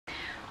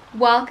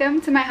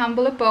Welcome to my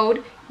humble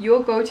abode,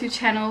 your go-to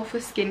channel for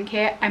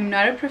skincare. I'm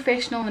not a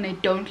professional and I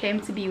don't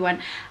claim to be one.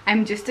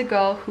 I'm just a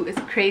girl who is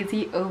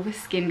crazy over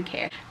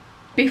skincare.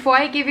 Before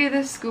I give you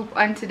the scoop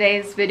on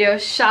today's video,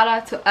 shout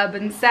out to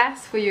Urban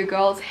Sass for your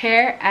girl's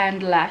hair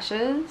and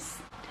lashes.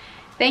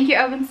 Thank you,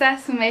 Urban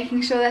Sass, for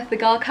making sure that the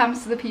girl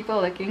comes to the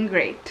people looking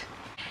great.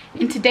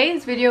 In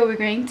today's video, we're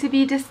going to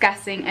be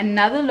discussing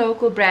another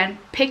local brand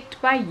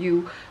picked by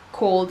you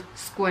called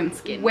Skoon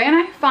Skin. When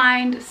I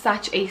find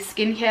such a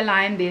skincare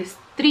line, there's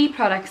three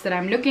products that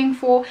I'm looking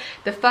for.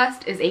 The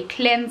first is a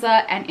cleanser,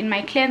 and in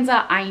my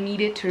cleanser I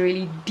needed to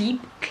really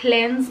deep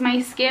cleanse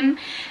my skin,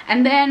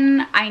 and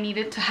then I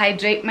needed to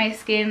hydrate my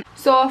skin,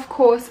 so of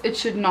course it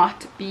should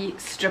not be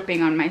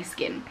stripping on my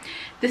skin.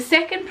 The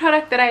second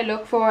product that I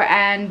look for,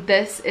 and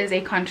this is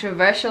a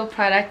controversial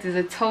product, is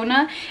a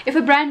toner. If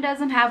a brand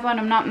doesn't have one,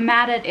 I'm not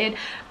mad at it,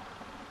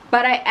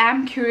 but I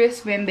am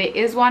curious when there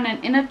is one.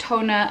 And in a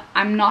toner,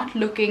 I'm not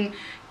looking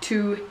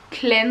to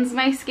cleanse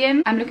my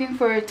skin. I'm looking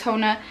for a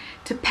toner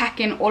to pack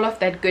in all of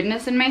that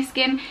goodness in my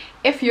skin.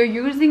 If you're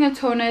using a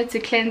toner to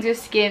cleanse your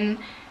skin,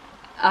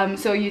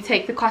 so you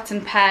take the cotton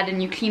pad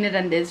and you clean it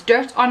and there's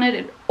dirt on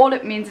it, all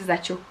it means is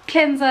that your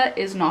cleanser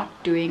is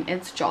not doing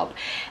its job.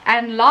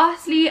 And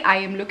lastly, I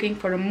am looking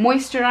for a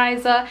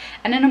moisturizer,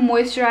 and in a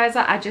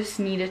moisturizer I just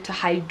needed to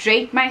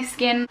hydrate my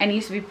skin. It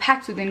needs to be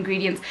packed with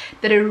ingredients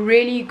that are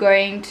really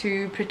going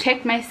to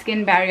protect my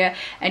skin barrier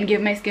and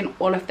give my skin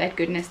all of that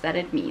goodness that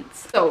it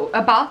needs. So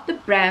about the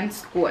brand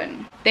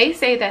Skoon, they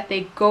say that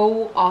they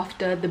go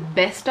after the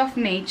best of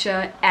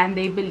nature and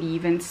they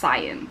believe in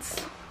science.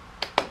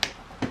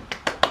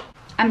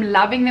 I'm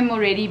loving them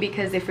already,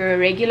 because if you're a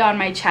regular on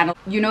my channel,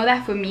 you know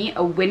that for me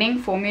a winning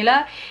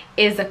formula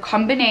is a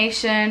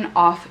combination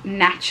of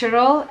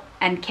natural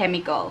and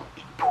chemical.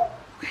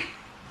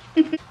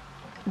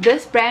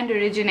 This brand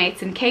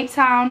originates in Cape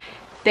Town.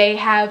 They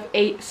have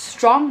a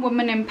strong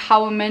woman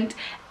empowerment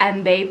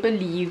and they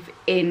believe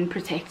in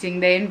protecting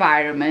the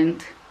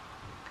environment.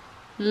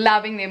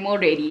 Loving them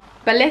already.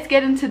 But let's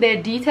get into their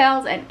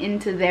details and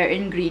into their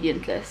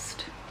ingredient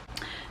list.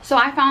 So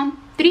I found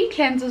three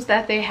cleansers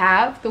that they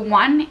have. The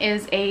one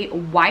is a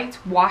white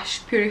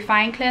wash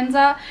purifying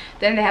cleanser,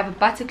 then they have a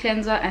butter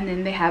cleanser, and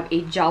then they have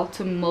a gel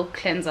to milk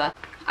cleanser.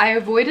 I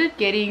avoided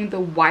getting the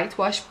white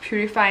wash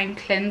purifying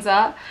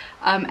cleanser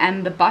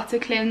and the butter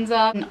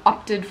cleanser, and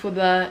opted for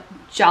the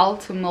gel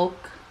to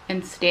milk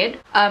instead.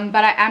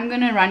 But I am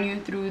going to run you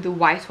through the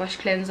white wash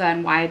cleanser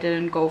and why I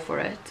didn't go for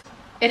it.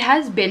 It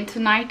has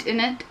bentonite in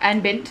it,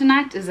 and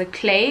bentonite is a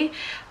clay.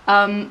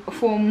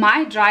 For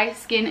my dry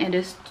skin, it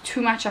is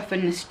too much of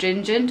an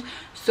astringent,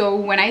 so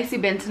when I see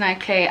bentonite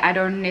clay, I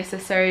don't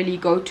necessarily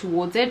go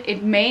towards it.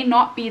 It may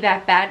not be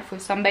that bad for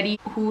somebody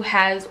who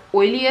has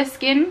oilier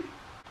skin.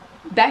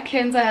 That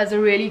cleanser has a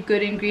really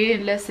good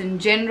ingredient list in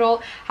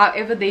general.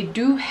 However, they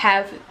do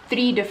have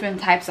 3 different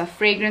types of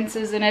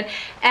fragrances in it,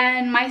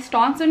 and my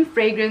stance on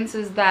fragrance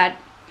is that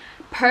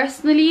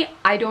personally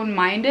I don't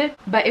mind it,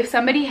 but if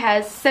somebody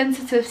has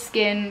sensitive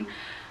skin,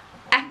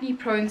 acne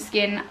prone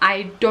skin,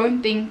 I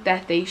don't think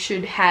that they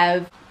should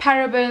have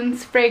parabens,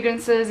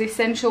 fragrances,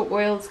 essential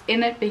oils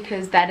in it,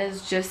 because that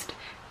is just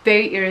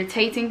very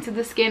irritating to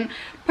the skin.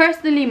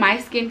 Personally, my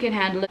skin can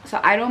handle it, so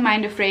I don't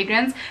mind a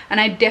fragrance, and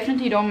I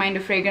definitely don't mind a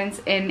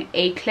fragrance in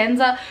a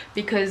cleanser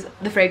because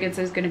the fragrance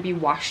is going to be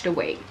washed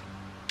away.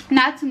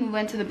 Now to move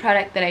on to the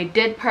product that I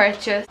did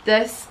purchase.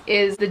 This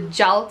is the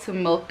gel to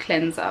milk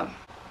cleanser.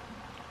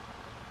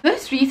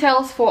 This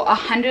retails for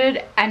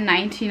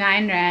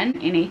 199 Rand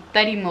in a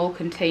 30ml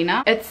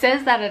container. It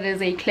says that it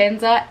is a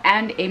cleanser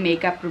and a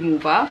makeup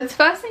remover. Its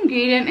first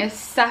ingredient is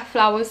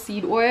safflower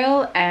seed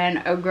oil,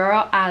 and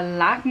girl, I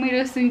like me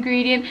this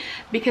ingredient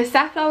because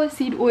safflower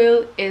seed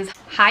oil is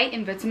high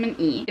in vitamin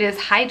E. It is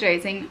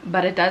hydrating,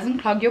 but it doesn't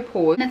clog your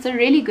pores, and it's a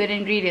really good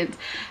ingredient.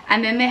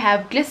 And then they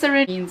have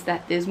glycerin, means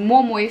that there's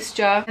more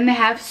moisture. And they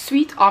have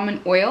sweet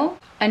almond oil,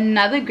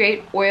 another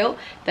great oil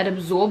that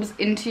absorbs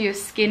into your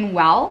skin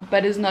well,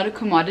 but is not a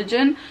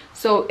commodogene,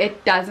 so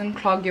it doesn't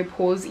clog your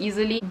pores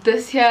easily.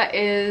 This here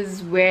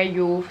is where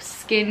your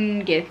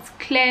skin gets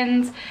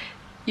cleansed.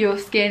 Your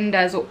skin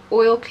does an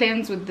oil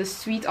cleanse with the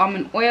sweet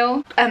almond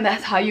oil, and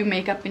that's how your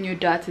makeup and your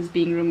dirt is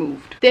being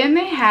removed. Then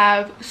they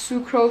have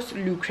sucrose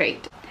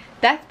lucrate.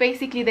 That's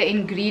basically the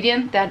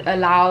ingredient that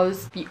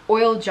allows the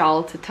oil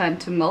gel to turn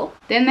to milk.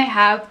 Then they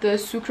have the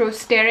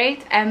sucrose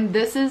stearate, and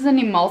this is an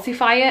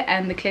emulsifier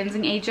and the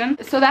cleansing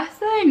agent. So that's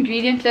the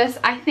ingredient list.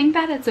 I think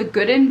that it's a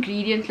good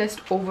ingredient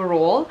list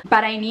overall,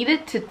 but I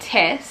needed to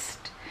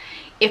test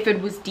if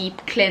it was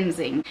deep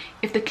cleansing,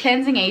 if the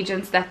cleansing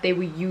agents that they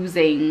were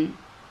using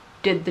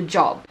did the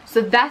job.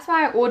 So that's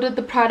why I ordered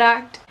the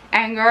product,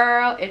 and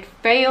girl, it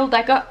failed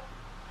like a...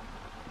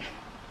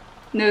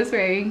 No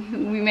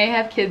swearing, we may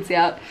have kids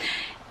here.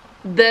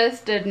 This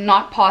did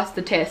not pass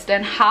the test.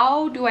 And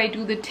how do I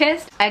do the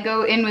test? I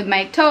go in with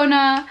my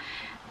toner,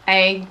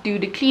 I do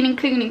the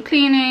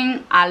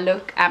cleaning, I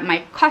look at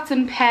my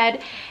cotton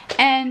pad,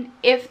 and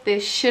if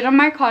there's shit on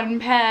my cotton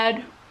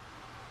pad,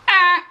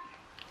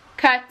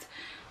 cut.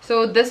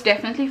 So this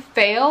definitely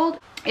failed.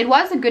 It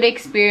was a good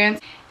experience.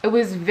 It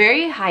was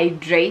very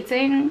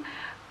hydrating,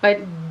 but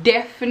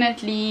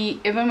definitely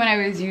even when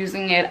I was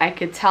using it, I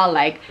could tell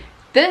like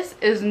this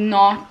is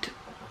not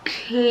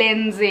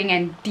cleansing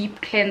and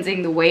deep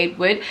cleansing the way it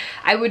would.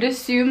 I would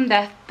assume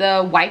that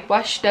the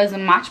whitewash does a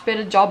much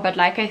better job, but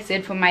like I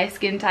said, for my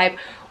skin type,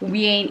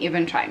 we ain't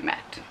even trying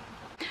that.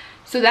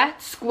 So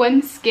that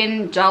Skoon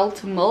Skin Gel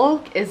to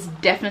Milk is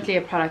definitely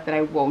a product that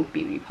I won't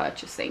be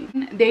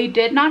repurchasing. They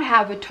did not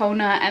have a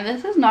toner, and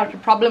this is not a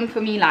problem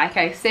for me. Like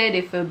I said,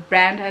 if a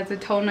brand has a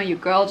toner, your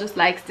girl just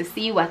likes to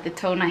see what the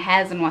toner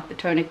has and what the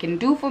toner can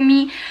do for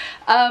me.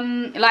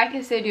 Like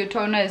I said, your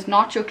toner is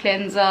not your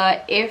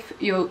cleanser. If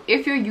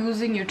you're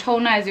using your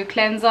toner as your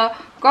cleanser,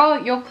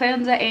 girl, your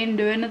cleanser ain't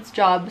doing its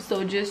job.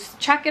 So just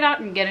check it out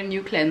and get a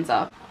new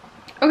cleanser.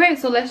 Okay,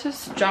 so let's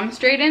just jump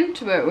straight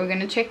into it. We're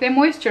going to check their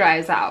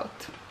moisturizer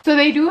out. So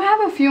they do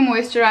have a few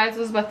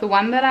moisturizers, but the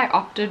one that I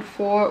opted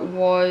for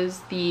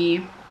was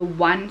the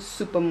One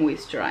Super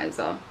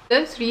Moisturizer.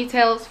 This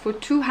retails for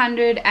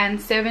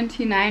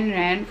 279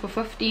 Rand for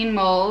 15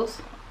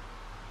 mils.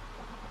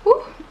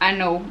 Whew, I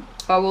know,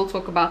 but we'll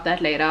talk about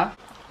that later.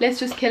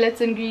 Let's just kill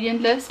its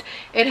ingredient list.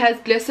 It has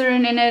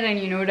glycerin in it, and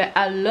you know that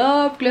I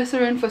love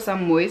glycerin for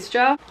some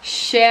moisture.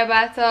 Shea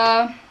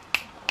butter.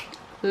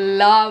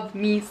 Love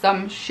me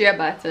some shea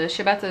butter.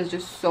 Shea butter is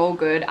just so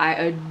good. I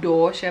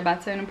adore shea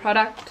butter in a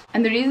product,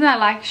 and the reason I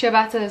like shea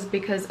butter is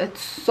because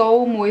it's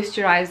so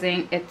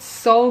moisturizing. It's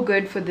so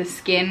good for the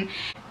skin.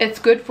 It's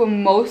good for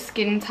most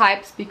skin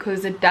types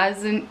because it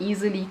doesn't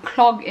easily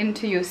clog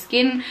into your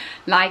skin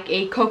like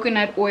a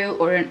coconut oil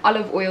or an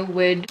olive oil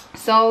would.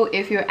 So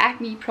if you're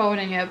acne prone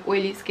and you have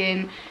oily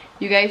skin,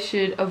 you guys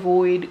should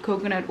avoid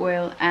coconut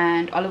oil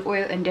and olive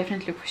oil and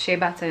definitely look for shea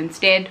butter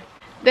instead.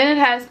 Then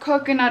it has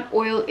coconut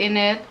oil in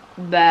it,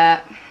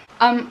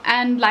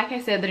 and like I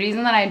said, the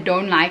reason that I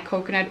don't like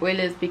coconut oil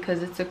is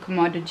because it's a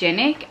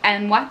comedogenic,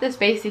 and what this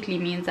basically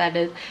means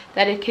is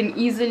that it can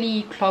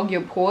easily clog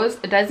your pores.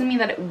 It doesn't mean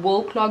that it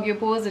will clog your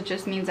pores, it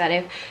just means that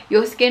if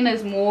your skin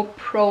is more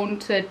prone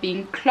to it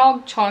being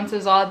clogged,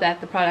 chances are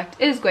that the product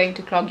is going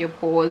to clog your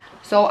pores.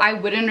 So I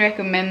wouldn't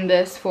recommend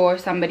this for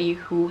somebody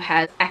who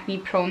has acne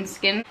prone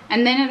skin.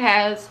 And then it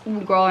has,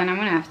 oh girl, and I'm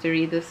gonna have to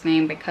read this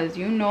name because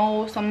you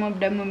know some of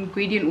them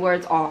ingredient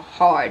words are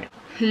hard.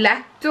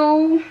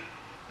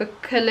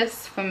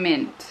 Lactobacillus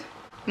ferment.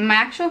 My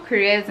actual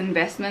career is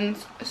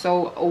investments,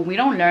 so we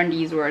don't learn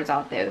these words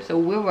out there, so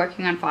we're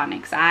working on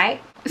phonics,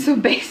 alright? So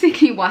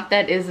basically what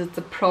that is, it's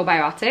a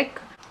probiotic.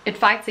 It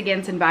fights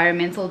against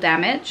environmental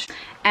damage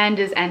and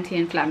is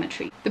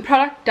anti-inflammatory. The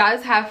product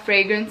does have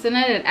fragrance in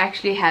it. It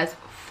actually has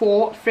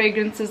 4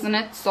 fragrances in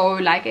it. So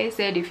like I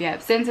said, if you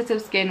have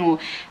sensitive skin or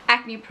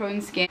acne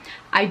prone skin,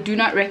 I do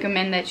not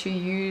recommend that you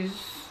use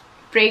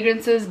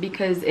fragrances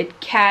because it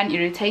can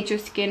irritate your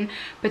skin,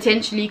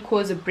 potentially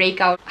cause a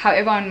breakout.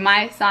 However, on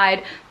my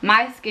side,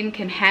 my skin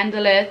can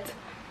handle it,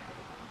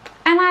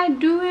 and I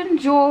do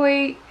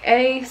enjoy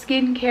a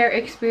skincare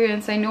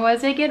experience. I know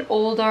as I get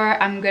older,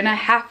 I'm gonna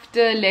have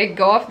to let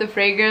go of the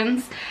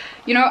fragrance.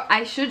 You know,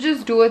 I should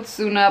just do it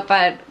sooner,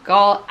 but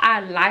girl,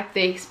 I like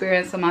the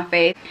experience on my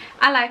face.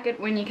 I like it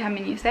when you come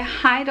in, you say,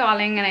 hi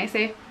darling, and I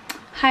say,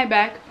 hi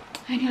back.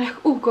 And you're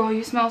like, oh girl,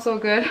 you smell so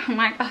good. I'm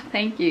like, oh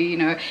thank you. You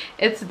know,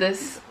 it's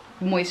this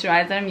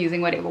moisturizer I'm using,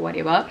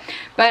 whatever.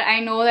 But I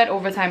know that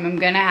over time I'm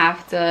gonna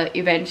have to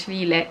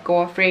eventually let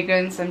go of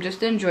fragrance. I'm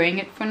just enjoying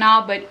it for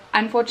now, but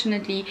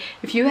unfortunately,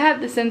 if you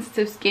have the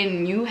sensitive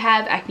skin, you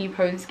have acne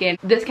prone skin,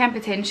 this can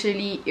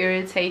potentially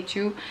irritate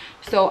you,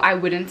 so I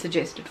wouldn't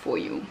suggest it for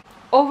you.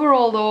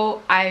 Overall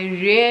though, I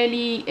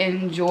really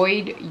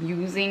enjoyed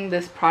using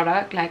this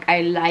product. Like,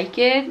 I like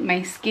it,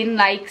 my skin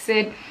likes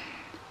it.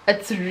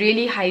 It's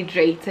really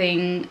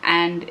hydrating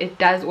and it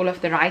does all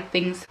of the right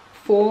things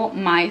for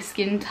my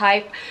skin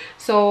type.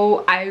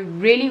 So I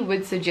really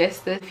would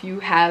suggest this if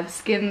you have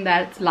skin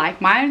that's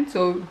like mine,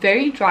 so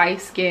very dry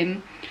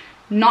skin,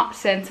 not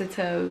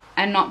sensitive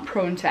and not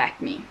prone to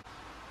acne.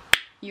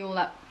 You'll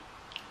love.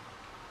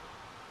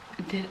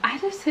 Did I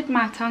just hit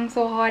my tongue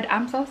so hard?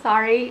 I'm so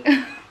sorry.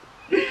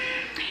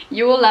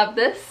 You will love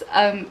this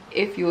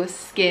if your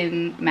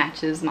skin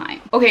matches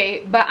mine.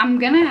 Okay, but I'm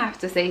gonna have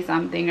to say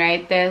something,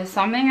 right? There's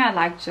something I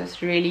like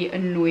just really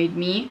annoyed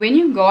me. When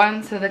you go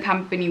onto the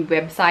company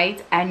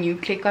website and you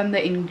click on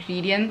the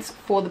ingredients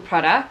for the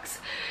products,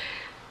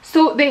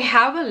 so they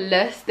have a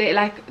list.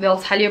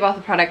 They'll tell you about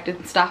the product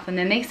and stuff, and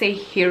then they say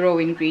hero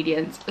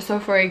ingredients. So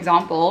for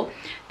example,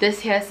 this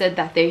here said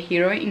that their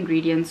hero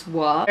ingredients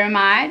were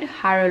ceramide,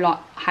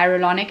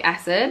 hyaluronic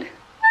acid.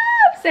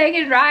 I'm saying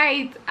it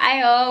right, I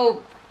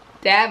hope.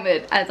 Damn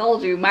it, I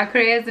told you, my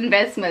career is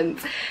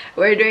investments.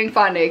 We're doing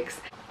phonics.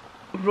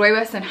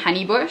 Rooibos and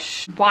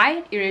honeybush. Why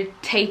it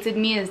irritated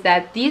me is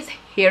that these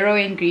hero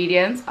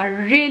ingredients are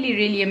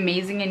really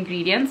amazing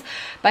ingredients,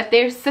 but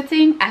they're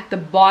sitting at the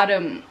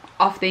bottom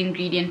of the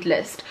ingredient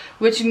list,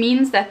 which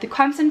means that the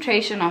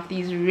concentration of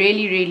these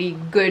really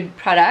good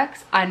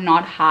products are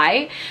not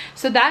high.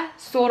 So that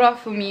sort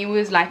of for me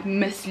was like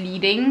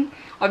misleading.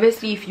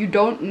 Obviously, if you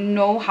don't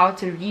know how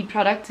to read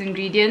product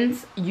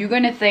ingredients, you're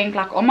gonna think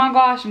like, oh my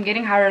gosh, I'm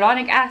getting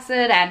hyaluronic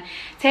acid, and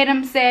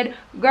Tatum said,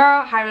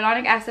 girl,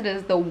 hyaluronic acid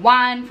is the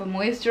one for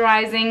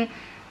moisturizing.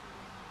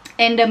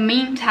 In the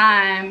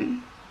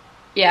meantime,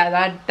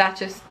 yeah, that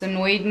just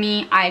annoyed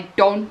me. I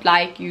don't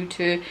like you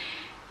to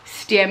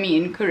steer me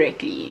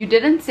incorrectly. You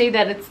didn't say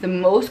that it's the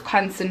most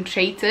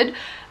concentrated.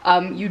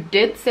 You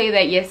did say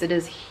that yes, it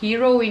is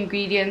hero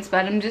ingredients,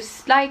 but I'm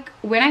just like,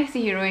 when I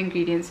see hero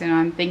ingredients, you know,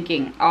 I'm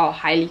thinking, oh,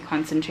 highly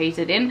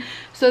concentrated in.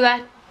 So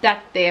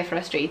that there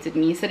frustrated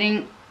me.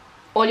 Sitting,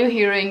 all your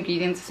hero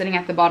ingredients sitting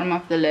at the bottom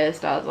of the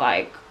list, I was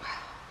like.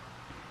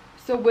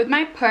 So with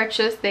my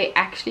purchase, they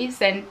actually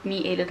sent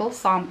me a little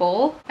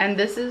sample, and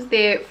this is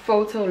their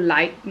Photo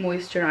Light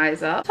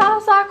Moisturizer. So I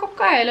was like,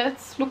 okay,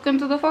 let's look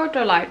into the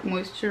Photo Light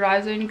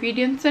Moisturizer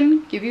ingredients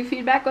and give you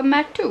feedback on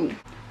that too.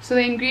 So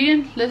the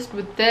ingredient list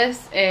with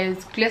this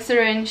is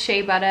glycerin,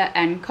 shea butter,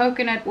 and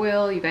coconut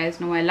oil. You guys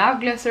know I love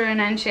glycerin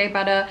and shea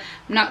butter.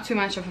 I'm not too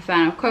much of a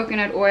fan of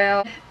coconut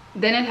oil.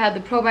 Then it had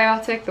the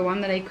probiotic, the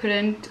one that I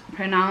couldn't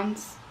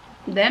pronounce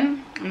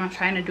then. I'm not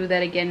trying to do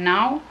that again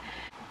now.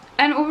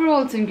 And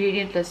overall, its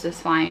ingredient list is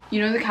fine. You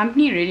know, the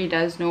company really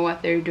does know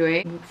what they're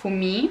doing. For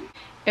me,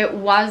 it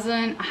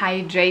wasn't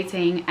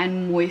hydrating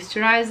and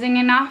moisturizing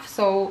enough.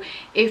 So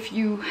if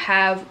you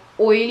have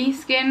oily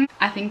skin,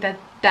 I think that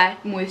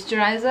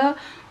moisturizer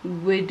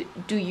would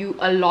do you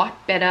a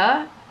lot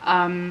better.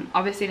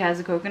 Obviously it has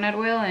a coconut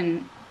oil,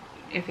 and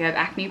if you have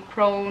acne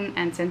prone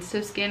and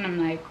sensitive skin, I'm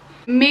like,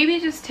 maybe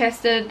just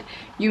test it.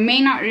 You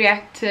may not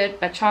react to it,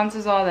 but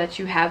chances are that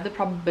you have the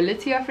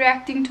probability of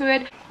reacting to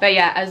it. But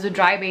yeah, as a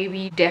dry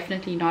baby,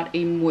 definitely not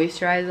a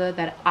moisturizer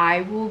that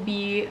I will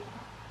be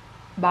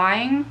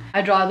buying.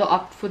 I'd rather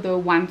opt for the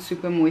One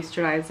Super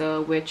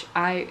Moisturizer, which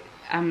I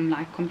am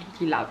like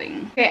completely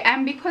loving. Okay,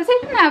 and because I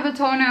didn't have a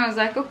toner, I was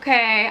like,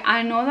 okay,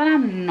 I know that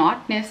I'm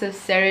not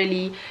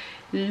necessarily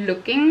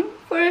looking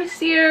for a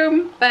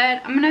serum,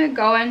 but I'm gonna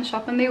go and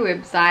shop on their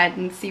website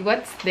and see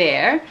what's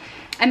there.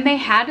 And they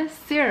had a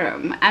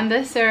serum, and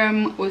this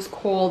serum was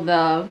called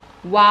the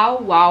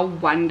Wow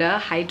Wonder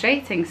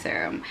Hydrating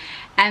Serum,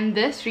 and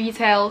this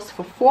retails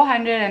for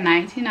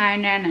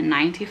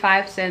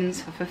 499.95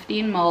 cents for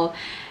 15 ml.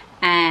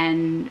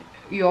 And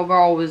your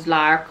girl was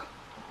like,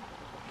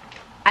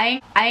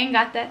 I ain't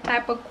got that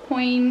type of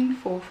coin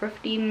for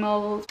 15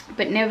 ml.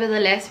 But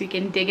nevertheless, we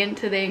can dig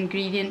into the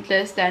ingredient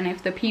list, and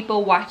if the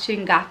people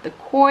watching got the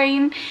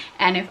coin,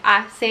 and if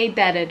I say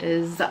that it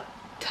is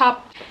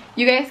top,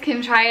 you guys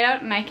can try it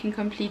out and I can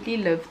completely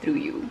live through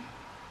you.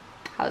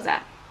 How's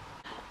that?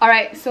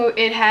 Alright, so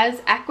it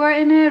has aqua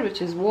in it,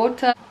 which is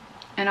water,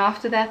 and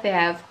after that they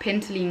have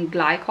pentylene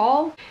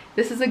glycol.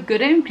 This is a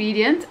good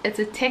ingredient. It's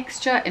a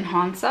texture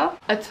enhancer.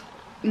 It's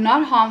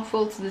not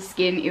harmful to the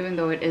skin, even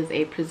though it is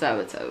a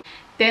preservative.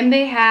 Then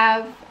they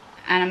have,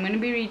 and I'm going to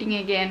be reading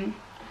again,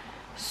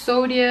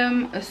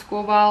 sodium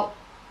ascorbate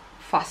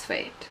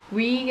phosphate.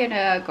 We're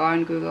gonna go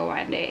on Google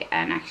one day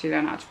and actually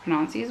learn how to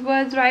pronounce these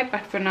words right,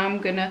 but for now I'm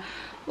gonna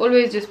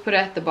always just put it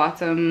at the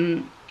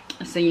bottom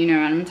so you know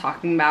what I'm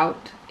talking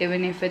about,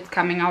 even if it's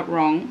coming out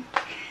wrong.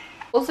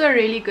 Also a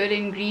really good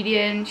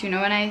ingredient. You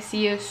know, when I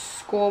see a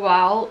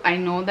ascorbate, I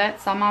know that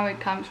somehow it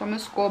comes from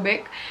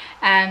ascorbic,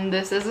 and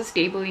this is a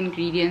stable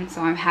ingredient,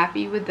 so I'm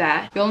happy with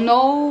that. You'll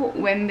know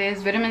when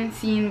there's vitamin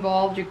C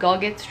involved, your girl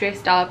gets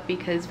stressed out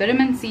because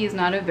vitamin C is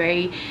not a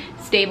very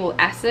stable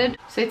acid.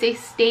 So it's a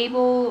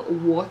stable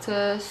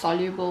water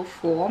soluble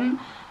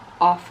form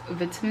of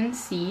vitamin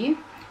C.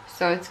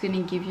 So it's going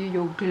to give you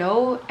your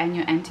glow and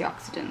your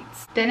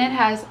antioxidants. Then it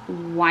has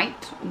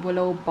white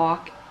willow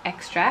bark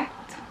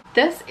extract.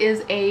 This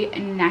is a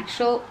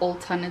natural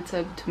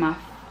alternative to my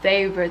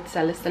favorite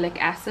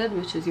salicylic acid,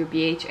 which is your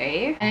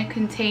BHA, and it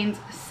contains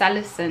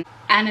salicin,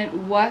 and it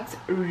works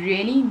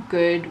really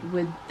good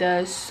with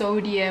the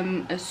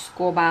sodium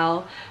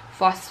ascorbate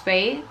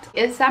phosphate.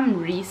 There's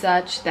some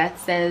research that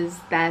says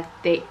that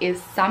there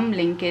is some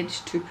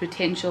linkage to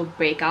potential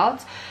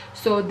breakouts.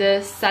 So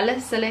the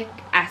salicylic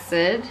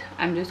acid,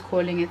 I'm just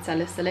calling it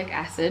salicylic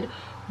acid,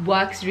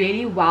 works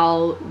really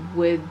well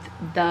with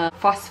the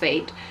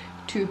phosphate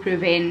to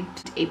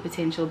prevent a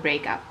potential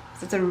breakup.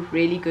 So it's a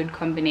really good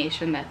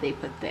combination that they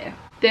put there.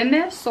 Then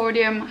there's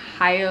sodium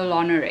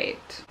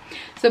hyaluronate.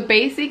 So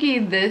basically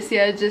this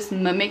here just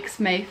mimics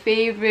my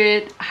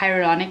favorite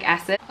hyaluronic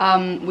acid,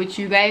 which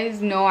you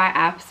guys know I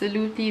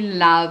absolutely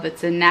love.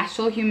 It's a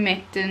natural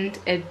humectant.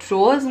 It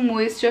draws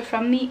moisture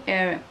from the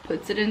air,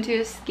 puts it into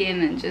your skin,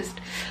 and just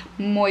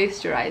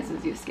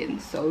moisturizes your skin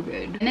so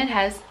good. And it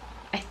has,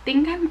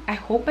 I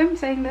hope I'm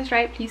saying this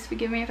right, please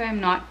forgive me if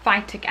I'm not,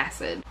 phytic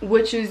acid,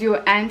 which is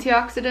your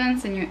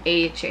antioxidants and your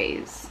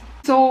AHAs.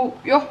 So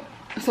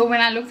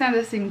when I looked at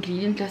this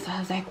ingredient list, I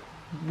was like,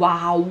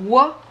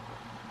 wow,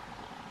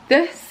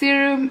 this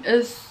serum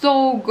is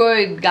so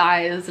good,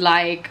 guys.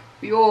 Like,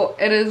 Yo,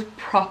 it is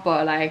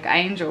proper, like I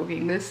ain't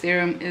joking. This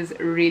serum is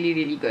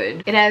really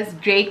good. It has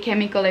great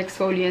chemical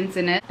exfoliants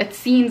in it. It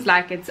seems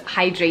like it's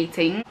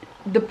hydrating.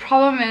 The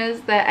problem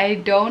is that I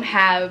don't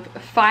have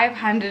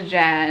 500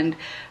 rand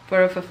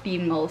for a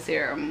 15ml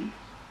serum,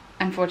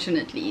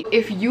 unfortunately.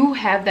 If you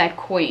have that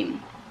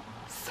coin,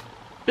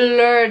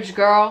 splurge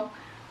girl,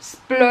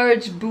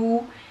 splurge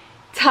boo.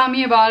 Tell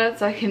me about it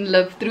so I can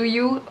live through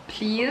you,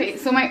 please. Okay,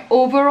 so my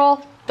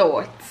overall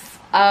thoughts.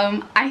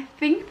 I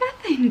think that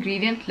the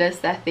ingredient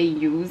list that they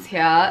use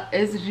here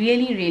is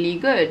really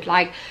good.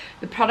 Like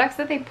the products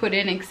that they put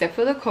in, except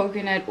for the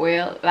coconut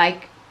oil,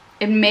 like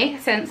it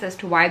makes sense as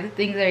to why the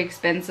things are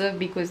expensive,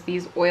 because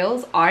these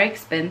oils are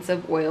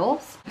expensive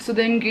oils. So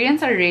the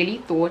ingredients are really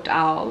thought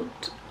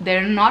out.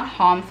 They're not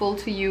harmful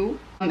to you.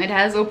 It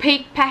has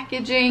opaque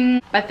packaging,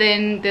 but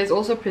then there's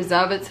also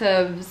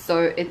preservatives,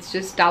 so it's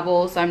just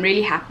double. So I'm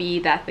really happy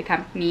that the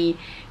company,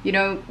 you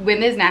know,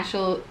 when there's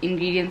natural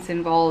ingredients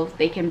involved,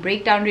 they can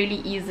break down really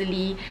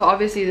easily. So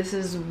obviously this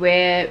is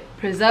where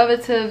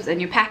preservatives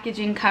and your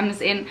packaging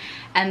comes in,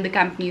 and the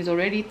company's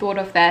already thought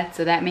of that,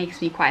 so that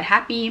makes me quite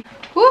happy.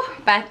 Whew,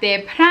 but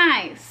their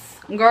price,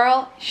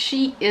 girl,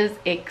 she is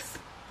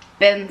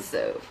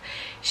expensive.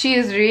 She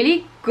is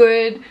really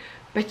good,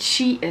 but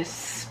she is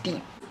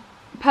steep.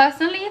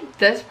 Personally,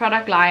 this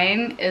product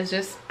line is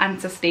just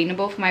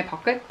unsustainable for my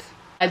pocket.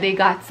 They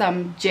got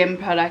some gem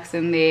products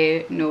in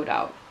there, no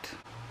doubt.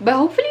 But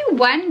hopefully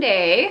one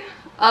day,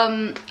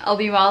 I'll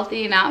be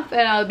wealthy enough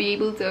and I'll be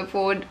able to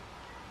afford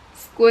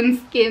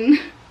Skoon Skin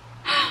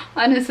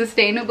on a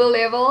sustainable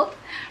level.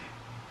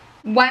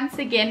 Once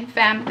again,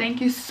 fam,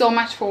 thank you so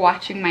much for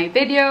watching my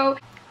video.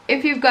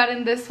 If you've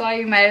gotten this far,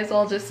 you might as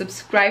well just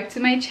subscribe to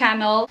my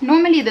channel.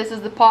 Normally this is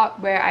the part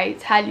where I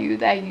tell you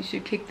that you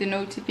should click the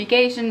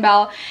notification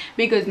bell,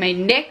 because my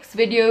next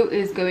video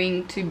is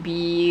going to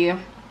be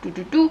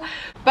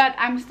but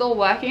I'm still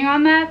working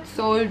on that,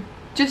 so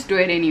just do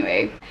it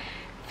anyway.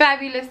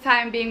 Fabulous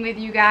time being with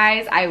you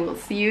guys. I will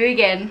see you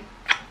again.